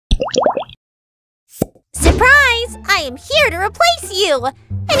is, I am here to replace you!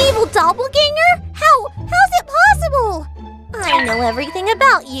 An evil doppelganger? How's it possible? I know everything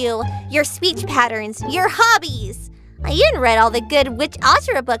about you. Your speech patterns, your hobbies. I even read all the good Witch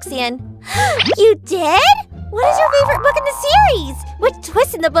Ashura books and… You did? What is your favorite book in the series? Which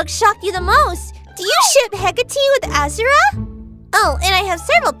twist in the book shocked you the most? Do you ship Hecate with Ashura? Oh, and I have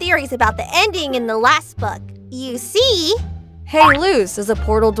several theories about the ending in the last book. You see… Hey Luz, does a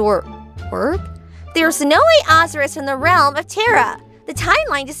portal door work? There's no way Ashura is from the realm of Terra. The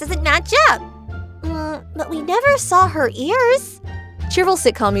timeline just doesn't match up. But we never saw her ears. Cheerful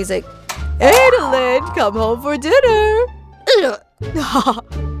sitcom music. Adolin, come home for dinner.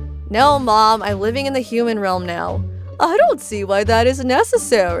 No, Mom, I'm living in the human realm now. I don't see why that is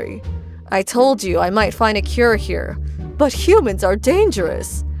necessary. I told you I might find a cure here, but humans are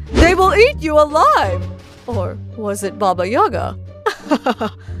dangerous. They will eat you alive. Or was it Baba Yaga?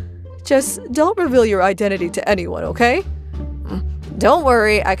 Just don't reveal your identity to anyone, okay? Don't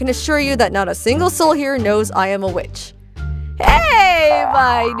worry, I can assure you that not a single soul here knows I am a witch. Hey,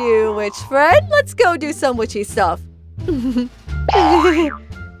 my new witch friend, let's go do some witchy stuff. Now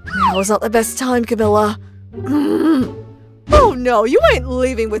is not the best time, Camilla. Oh no, you ain't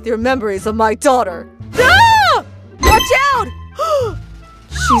leaving with your memories of my daughter. Ah! Watch out!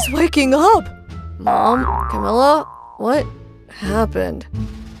 She's waking up. Mom, Camilla, what happened?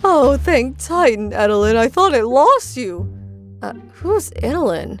 Oh, thank Titan, Adeline. I thought I lost you. Who's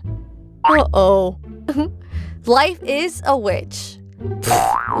Adeline? Uh-oh. Life is a witch.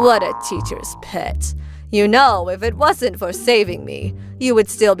 What a teacher's pet. You know, if it wasn't for saving me, you would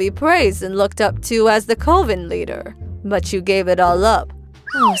still be praised and looked up to as the coven leader. But you gave it all up.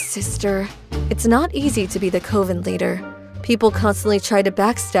 Oh, sister. It's not easy to be the coven leader. People constantly try to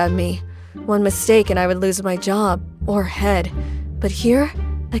backstab me. One mistake and I would lose my job or head. But here,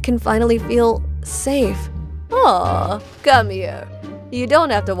 I can finally feel safe. Aw, come here. You don't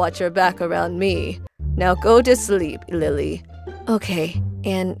have to watch your back around me. Now go to sleep, Lily. Okay,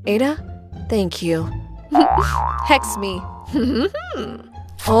 and Ada? Thank you. Hex me.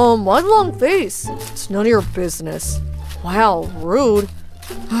 Oh, my long face. It's none of your business. Wow, rude.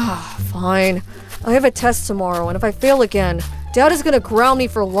 Fine. I have a test tomorrow, and if I fail again, Dad is gonna ground me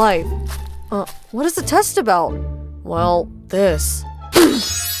for life. What is the test about? Well, this.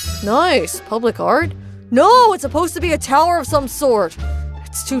 Nice. Public art? No, it's supposed to be a tower of some sort.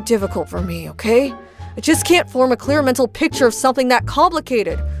 It's too difficult for me, okay? I just can't form a clear mental picture of something that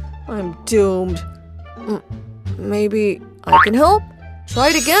complicated. I'm doomed. Maybe I can help? Try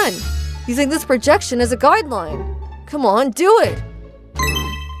it again, using this projection as a guideline. Come on, do it.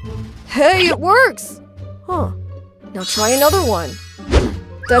 Hey, it works. Huh. Now try another one.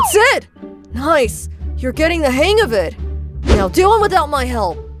 That's it. Nice. You're getting the hang of it. Now do one without my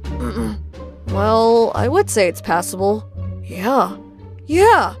help. Well, I would say it's passable. Yeah.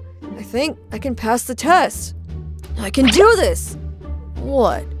 I think I can pass the test. I can do this.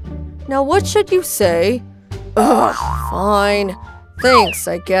 What? Now what should you say? Ugh, fine. Thanks,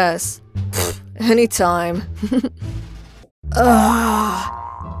 I guess. Anytime.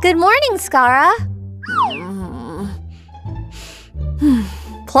 Good morning, Skara.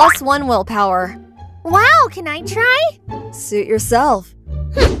 +1 willpower. Wow, can I try? Suit yourself.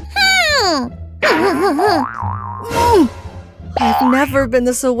 I've never been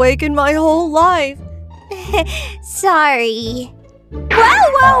this awake in my whole life. Sorry.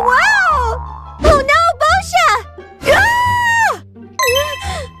 Whoa! Oh no, Bosha! Ah!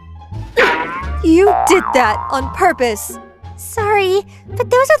 You did that on purpose. Sorry, but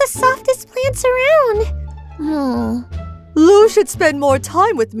those are the softest plants around. Lou should spend more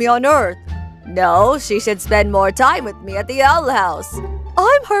time with me on Earth. No, she should spend more time with me at the Owl House.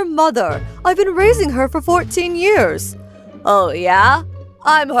 I'm her mother. I've been raising her for 14 years. Oh, yeah?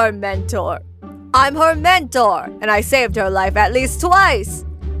 I'm her mentor. And I saved her life at least twice.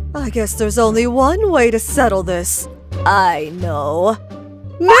 I guess there's only one way to settle this. I know.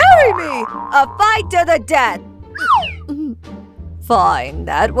 Marry me! A fight to the death! Fine,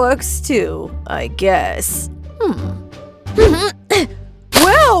 that works too, I guess.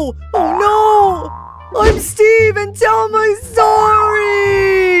 Wow! Oh no! I'm Steve and tell my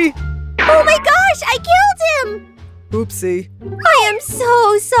story! Oh my gosh, I killed him! Oopsie. I am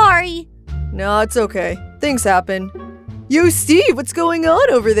so sorry. No, it's okay. Things happen. Yo, Steve, what's going on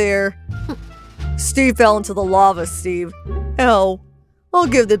over there? Steve fell into the lava, Steve. Oh, I'll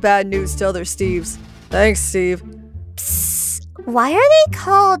give the bad news to other Steves. Thanks, Steve. Psst. Why are they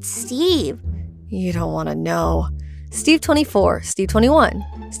called Steve? You don't want to know. Steve 24, Steve 21,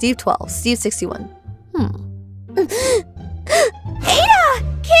 Steve 12, Steve 61. Ada!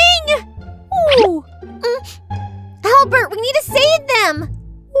 King! Ooh.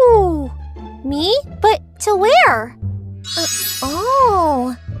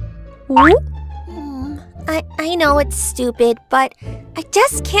 stupid, but I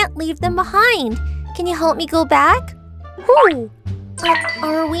just can't leave them behind. Can you help me go back? Who?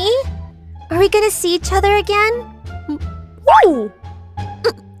 Are we? Are we gonna see each other again? Who?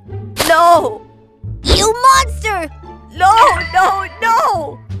 No! You monster! No, no,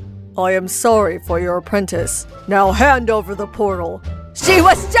 no! I am sorry for your apprentice. Now hand over the portal. She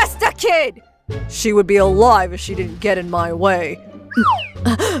was just a kid! She would be alive if she didn't get in my way.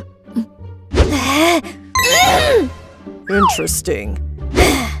 Interesting.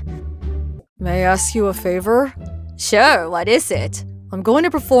 May I ask you a favor? Sure, what is it? I'm going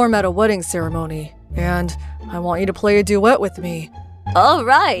to perform at a wedding ceremony, and I want you to play a duet with me. All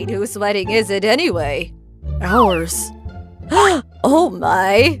right, whose wedding is it anyway? Ours. Oh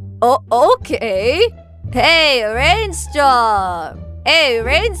my. Oh, okay. Hey, Rainstorm. Hey,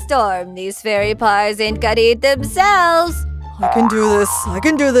 Rainstorm, these fairy pies ain't gonna eat themselves. I can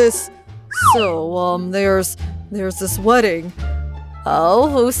do this. So, there's this wedding. Oh,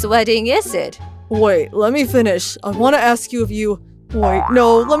 whose wedding is it? Wait, let me finish. I want to ask you if you... Wait,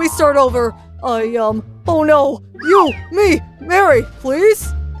 no, let me start over. Oh no, you, me, Mary,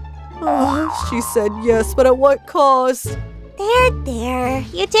 please? She said yes, but at what cost? There,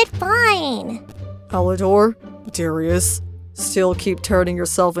 you did fine. Alador, Darius, still keep turning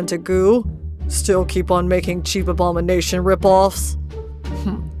yourself into goo? Still keep on making cheap abomination ripoffs?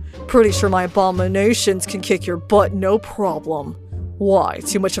 Pretty sure my abominations can kick your butt no problem. Why,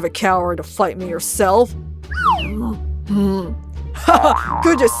 too much of a coward to fight me yourself?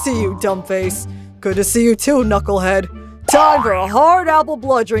 Good to see you, dumbface. Good to see you too, knucklehead. Time for a hard apple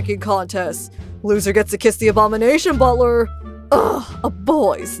blood drinking contest. Loser gets to kiss the abomination butler. Ugh, a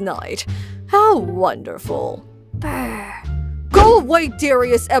boys' night. How wonderful. Brr. Go away,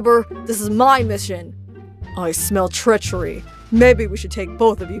 Darius Eber. This is my mission. I smell treachery. Maybe we should take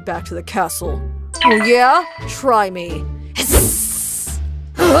both of you back to the castle. Oh yeah? Try me.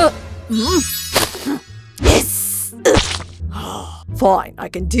 Fine, I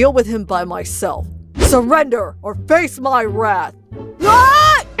can deal with him by myself. Surrender or face my wrath.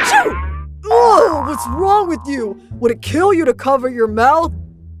 Ah! Oh, what's wrong with you? Would it kill you to cover your mouth?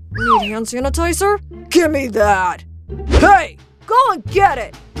 Need hand sanitizer? Give me that. Hey, go and get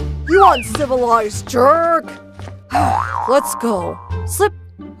it. You uncivilized jerk. Let's go. Slip.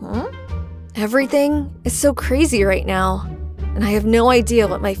 Huh? Everything is so crazy right now, and I have no idea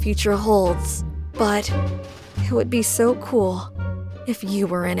what my future holds. But it would be so cool if you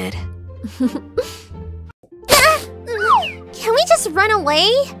were in it. Can we just run away?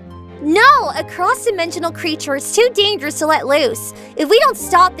 No, a cross-dimensional creature is too dangerous to let loose. If we don't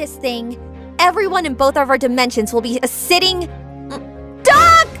stop this thing, everyone in both of our dimensions will be a sitting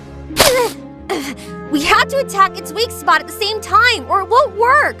duck! We have to attack its weak spot at the same time, or it won't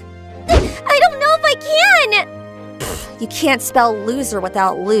work. I don't know if I can. You can't spell loser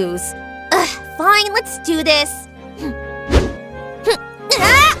without lose. Fine, let's do this.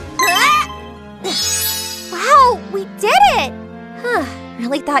 Wow, we did it!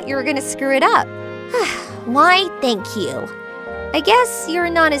 Really thought you were gonna screw it up. Why, thank you. I guess you're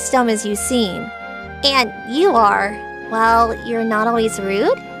not as dumb as you seem. And you are. Well, you're not always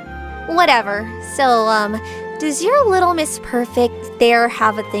rude? Whatever. So, does your little Miss Perfect there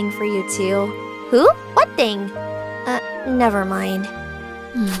have a thing for you too? Who? What thing? Never mind.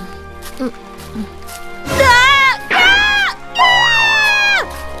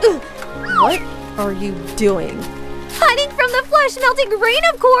 What are you doing? Hiding from the flesh-melting rain,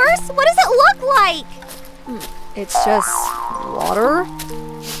 of course! What does it look like? It's just water?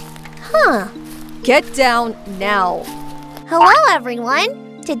 Huh. Get down now. Hello,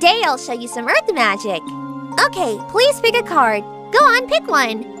 everyone. Today I'll show you some earth magic. Okay, please pick a card. Go on, pick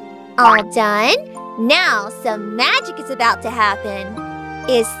one. All done? Now some magic is about to happen.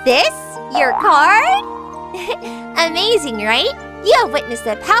 Is this your card? Amazing, right? You have witnessed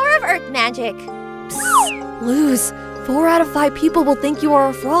the power of earth magic. Psst, Luz. 4 out of 5 people will think you are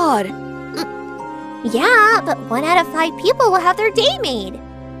a fraud. Yeah, but 1 out of 5 people will have their day made.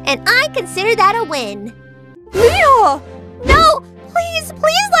 And I consider that a win. Mia! No! Please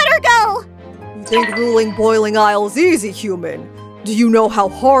let her go! You think ruling Boiling Isle is easy, human? Do you know how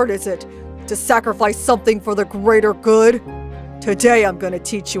hard is it to sacrifice something for the greater good? Today I'm gonna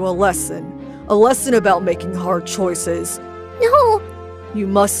teach you a lesson. A lesson about making hard choices. No! You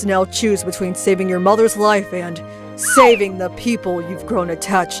must now choose between saving your mother's life and saving the people you've grown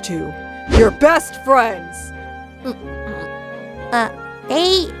attached to. Your best friends!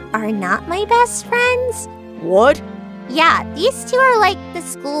 They are not my best friends? What? Yeah, these two are like the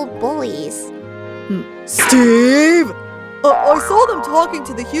school bullies. Steve! I saw them talking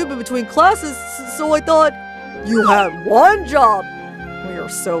to the human between classes, so I thought... You had one job! We are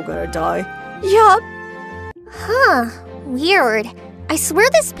so gonna die. Yup. Huh. Weird. I swear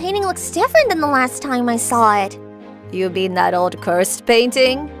this painting looks different than the last time I saw it. You mean that old cursed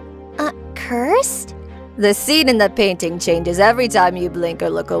painting? Cursed? The scene in the painting changes every time you blink or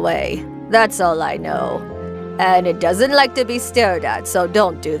look away. That's all I know. And it doesn't like to be stared at, so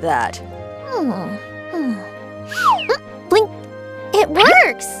don't do that. Blink. It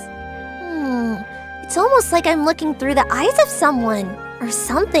works! It's almost like I'm looking through the eyes of someone or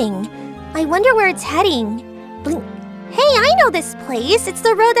something. I wonder where it's heading. Blink. Hey, I know this place. It's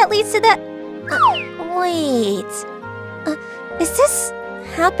the road that leads to the... wait. Is this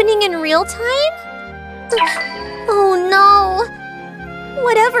happening in real time? Oh no.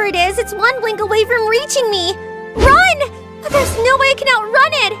 Whatever it is, it's one blink away from reaching me. Run! There's no way I can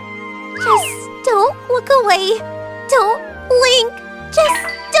outrun it. Just don't look away. Don't blink. Just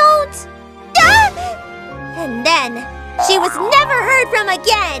don't. Ah! And then, she was never heard from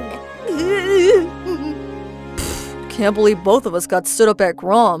again. Can't believe both of us got stood up at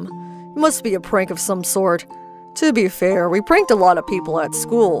Grom. It must be a prank of some sort. To be fair, we pranked a lot of people at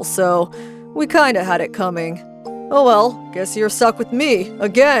school, so we kinda had it coming. Oh well, guess you're stuck with me,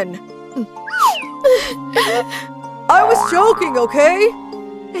 again. I was joking, okay?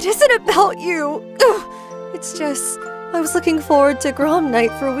 It isn't about you. It's just, I was looking forward to Grom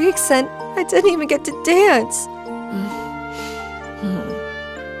night for weeks and I didn't even get to dance.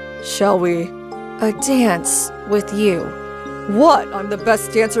 Shall we? A dance with you. What? I'm the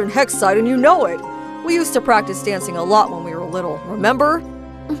best dancer in Hexside and you know it. We used to practice dancing a lot when we were little, remember?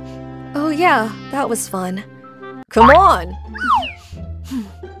 Oh yeah, that was fun. Come on!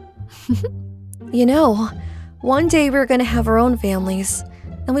 You know, one day we're gonna have our own families,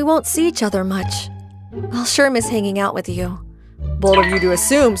 and we won't see each other much. I'll sure miss hanging out with you. Bold of you to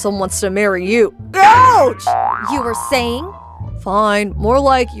assume someone wants to marry you. Ouch! You were saying? Fine, more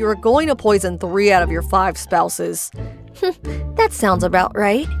like you're going to poison 3 out of your 5 spouses. That sounds about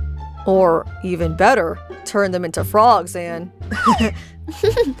right. Or, even better, turn them into frogs and...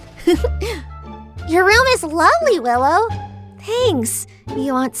 Your room is lovely, Willow. Thanks.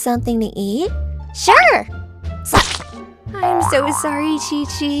 You want something to eat? Sure. I'm so sorry,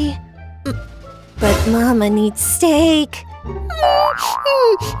 Chi-Chi. But Mama needs steak.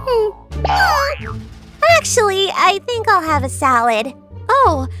 Actually, I think I'll have a salad.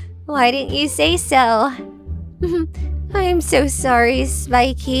 Oh, why didn't you say so? I'm so sorry,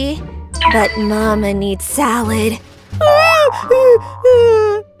 Spiky. But Mama needs salad.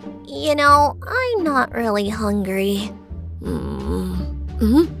 You know, I'm not really hungry.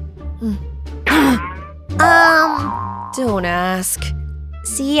 Don't ask.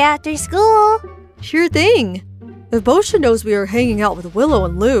 See you after school. Sure thing. If Bosha knows we are hanging out with Willow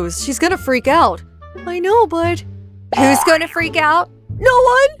and Luz, she's gonna freak out. I know, but... Who's going to freak out? No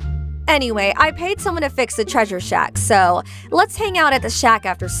one! Anyway, I paid someone to fix the treasure shack, so let's hang out at the shack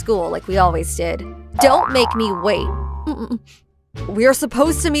after school like we always did. Don't make me wait. We are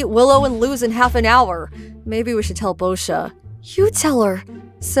supposed to meet Willow and Luz in half an hour. Maybe we should tell Bosha. You tell her.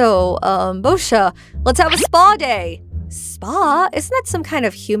 So, Bosha, let's have a spa day. Spa? Isn't that some kind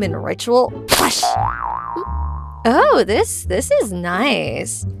of human ritual? Hush! Oh, this is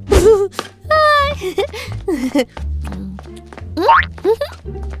nice.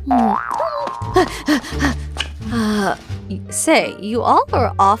 Say, you all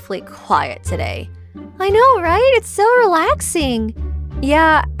are awfully quiet today. I know, right? It's so relaxing.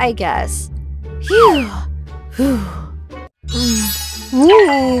 Yeah, I guess.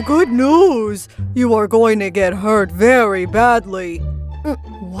 Ooh, good news! You are going to get hurt very badly.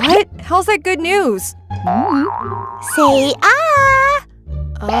 What? How's that good news? Say ah!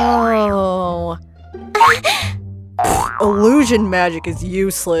 Oh. Illusion magic is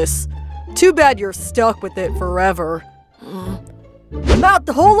useless. Too bad you're stuck with it forever. Mount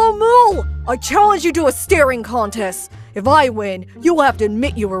the Holo Mule! I challenge you to a staring contest. If I win, you will have to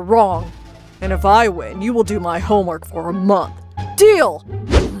admit you were wrong. And if I win, you will do my homework for a month. Deal!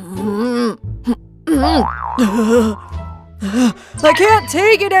 I can't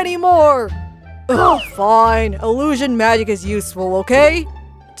take it anymore! Oh, fine. Illusion magic is useful, okay?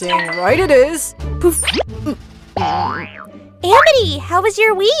 Dang right it is. Poof. Amity, how was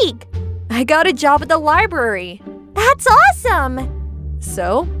your week? I got a job at the library. That's awesome!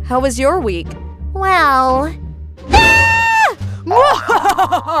 So, how was your week? Well...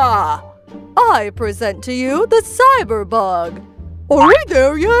 I present to you the cyberbug. Are we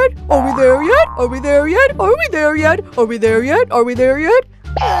there yet? Are we there yet? Are we there yet? Are we there yet? Are we there yet? Are we there yet?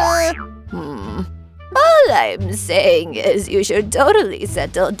 I'm saying is you should totally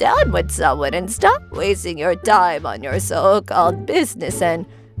settle down with someone and stop wasting your time on your so-called business and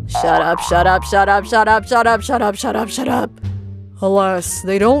shut up, shut up, shut up, shut up, shut up, shut up, shut up, shut up. Alas,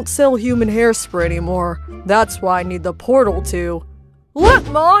 they don't sell human hairspray anymore. That's why I need the portal to... Look,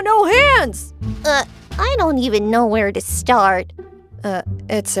 Ma, no hands! I don't even know where to start.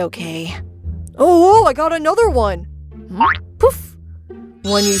 It's okay. Oh, I got another one! Poof!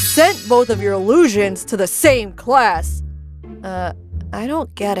 When you sent both of your illusions to the same class. I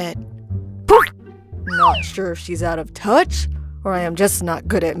don't get it. Poof! Not sure if she's out of touch, or I am just not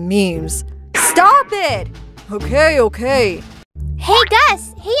good at memes. Stop it! Okay. Hey,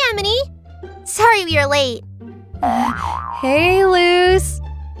 Gus! Hey, Emily! Sorry we are late. Hey, Luz.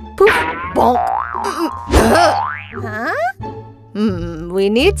 Poof! Bonk! Huh? We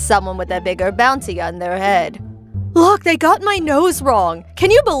need someone with a bigger bounty on their head. Look, they got my nose wrong. Can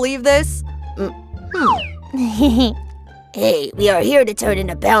you believe this? Hey, we are here to turn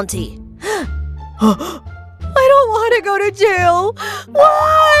in a bounty. I don't want to go to jail.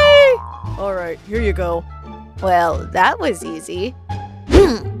 Why? All right, here you go. Well, that was easy.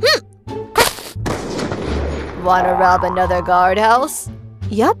 Wanna rob another guardhouse?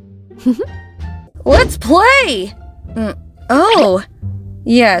 Yep. Let's play! Oh,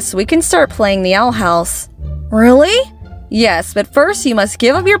 yes, we can start playing the Owl House. Really? Yes, but first you must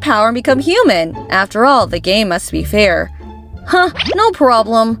give up your power and become human. After all, the game must be fair. Huh, no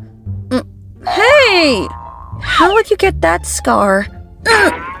problem. Hey! How would you get that scar?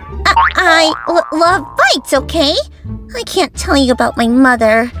 I love fights, okay? I can't tell you about my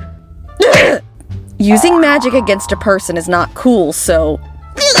mother. Using magic against a person is not cool, so...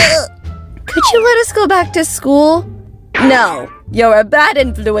 Could you let us go back to school? No, you're a bad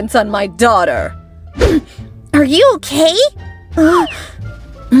influence on my daughter. Are you okay?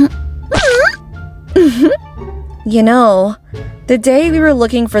 You know, the day we were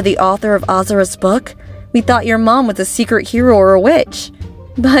looking for the author of Azura's book, we thought your mom was a secret hero or a witch.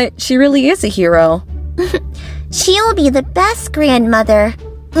 But she really is a hero. She'll be the best grandmother.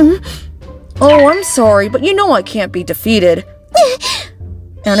 Oh, I'm sorry, but you know I can't be defeated.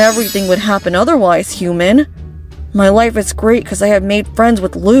 And everything would happen otherwise, human. My life is great because I have made friends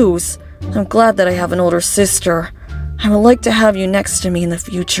with Luz. I'm glad that I have an older sister. I would like to have you next to me in the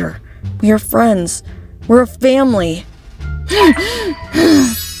future. We are friends. We're a family.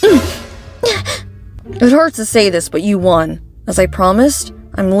 It hurts to say this, but you won. As I promised,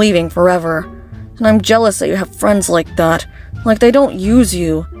 I'm leaving forever. And I'm jealous that you have friends like that. Like they don't use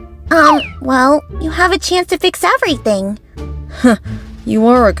you. Well, you have a chance to fix everything. You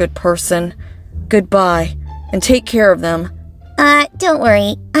are a good person. Goodbye, and take care of them. Don't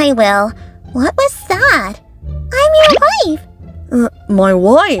worry, I will. What was that? I'm your wife. My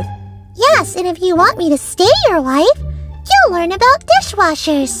wife? Yes, and if you want me to stay your wife, you'll learn about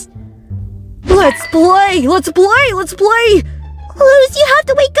dishwashers. Let's play! Let's play! Let's play! Luz, you have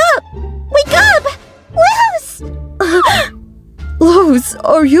to wake up! Wake up! Luz! Luz,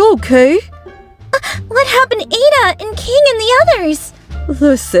 are you okay? What happened to Ada and King and the others?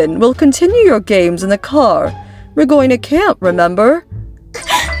 Listen, we'll continue your games in the car. We're going to camp, remember?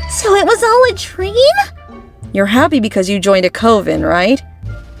 So it was all a dream? You're happy because you joined a coven, right?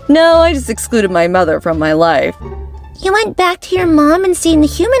 No, I just excluded my mother from my life. You went back to your mom and stayed in the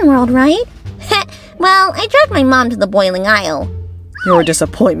human world, right? Well, I dragged my mom to the boiling aisle. You're a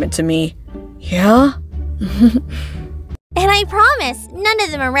disappointment to me. Yeah? And I promise, none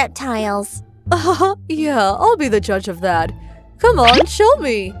of them are reptiles. Yeah, I'll be the judge of that. Come on, show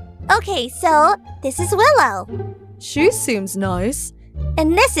me. Okay, so this is Willow. She seems nice.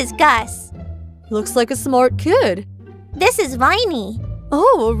 And this is Gus. Looks like a smart kid. This is Viney.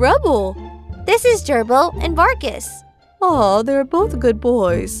 Oh, a rebel. This is Gerbil and Vargas. Aw, they're both good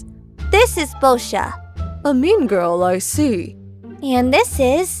boys. This is Bosha. A mean girl, I see. And this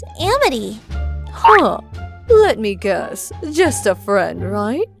is Amity. Huh. Let me guess. Just a friend,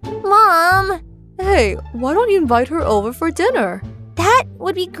 right? Mom! Hey, why don't you invite her over for dinner? That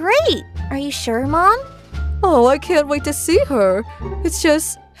would be great. Are you sure, Mom? Oh, I can't wait to see her. It's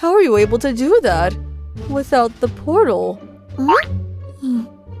just, how are you able to do that? Without the portal? No!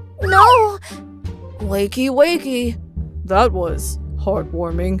 Wakey, wakey. That was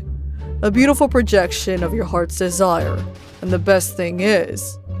heartwarming. A beautiful projection of your heart's desire. And the best thing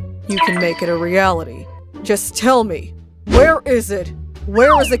is, you can make it a reality. Just tell me, where is it?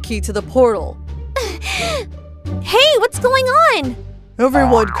 Where is the key to the portal? Hey, what's going on?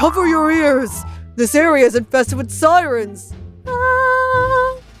 Everyone, cover your ears! This area is infested with sirens!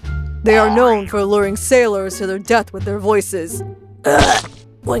 They are known for luring sailors to their death with their voices. Just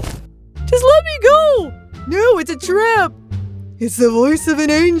let me go! No, it's a trap! It's the voice of an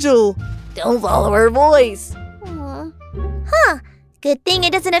angel! Don't follow her voice. Huh. Good thing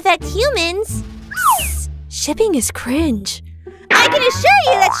it doesn't affect humans. Shipping is cringe. I can assure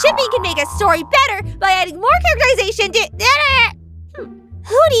you that shipping can make a story better by adding more characterization to...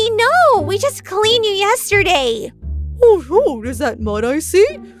 Hootie, no! We just cleaned you yesterday. Oh, is that mud I see?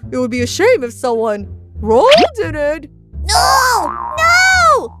 It would be a shame if someone rolled in it. No!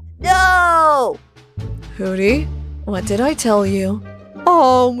 No! No! Hootie, what did I tell you?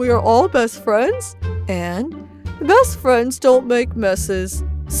 We are all best friends, and best friends don't make messes.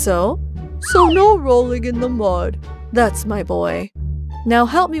 So no rolling in the mud. That's my boy. Now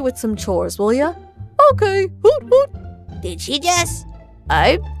help me with some chores, will ya? Okay, hoot hoot. Did she just...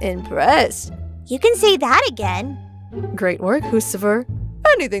 I'm impressed. You can say that again. Great work, Husiver.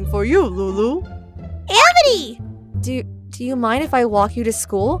 Anything for you, Lulu. Amity! Do you mind if I walk you to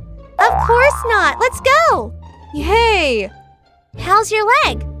school? Of course not. Let's go. Yay! How's your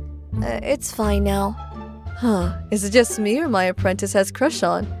leg? It's fine now. Huh, is it just me or my apprentice has crush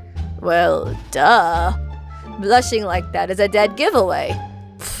on? Well, duh. Blushing like that is a dead giveaway.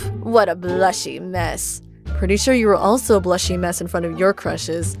 Pfft, what a blushy mess. Pretty sure you were also a blushy mess in front of your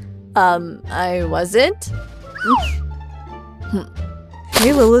crushes. I wasn't?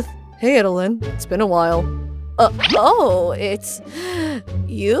 Hey, Lilith. Hey, Edelyn. It's been a while. Oh, it's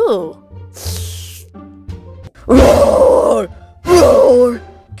you. Roar! Roar!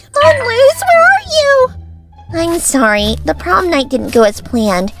 Come on, Luz, where are you? I'm sorry. The prom night didn't go as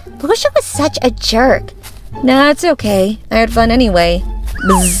planned. Lucia was such a jerk. Nah, it's okay. I had fun anyway.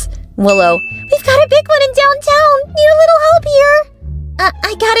 Bzz. Willow. We've got a big one in downtown. Need a little help here.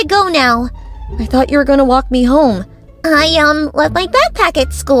 I gotta go now. I thought you were gonna walk me home. I, left my backpack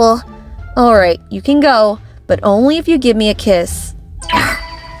at school. Alright, you can go, but only if you give me a kiss.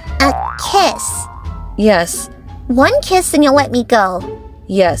 A kiss? Yes. One kiss and you'll let me go.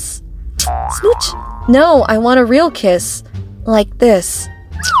 Yes. Smooch. No, I want a real kiss. Like this.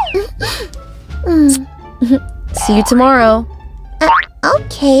 See you tomorrow.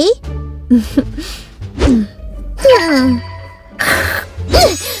 Okay.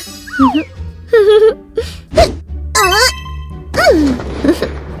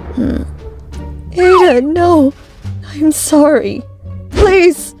 Ada, no. I'm sorry.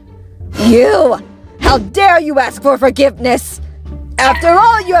 Please. You! How dare you ask for forgiveness? After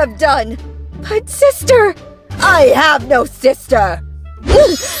all you have done! But sister! I have no sister!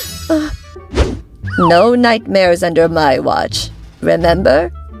 No nightmares under my watch.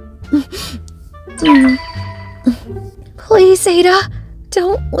 Remember? Please, Ada,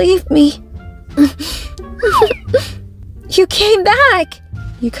 don't leave me. You came back!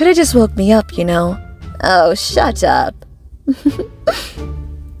 You could have just woke me up, you know. Oh, shut up.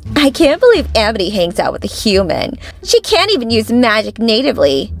 I can't believe Amity hangs out with a human. She can't even use magic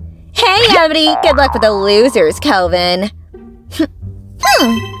natively. Hey, Amity, good luck with the losers, Kelvin.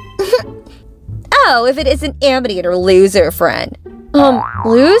 Oh, if it isn't Amity and her loser friend.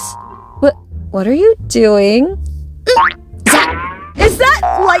 Lose? What are you doing? Is that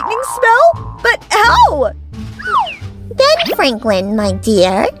lightning spell? But how? Ben Franklin, my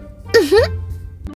dear.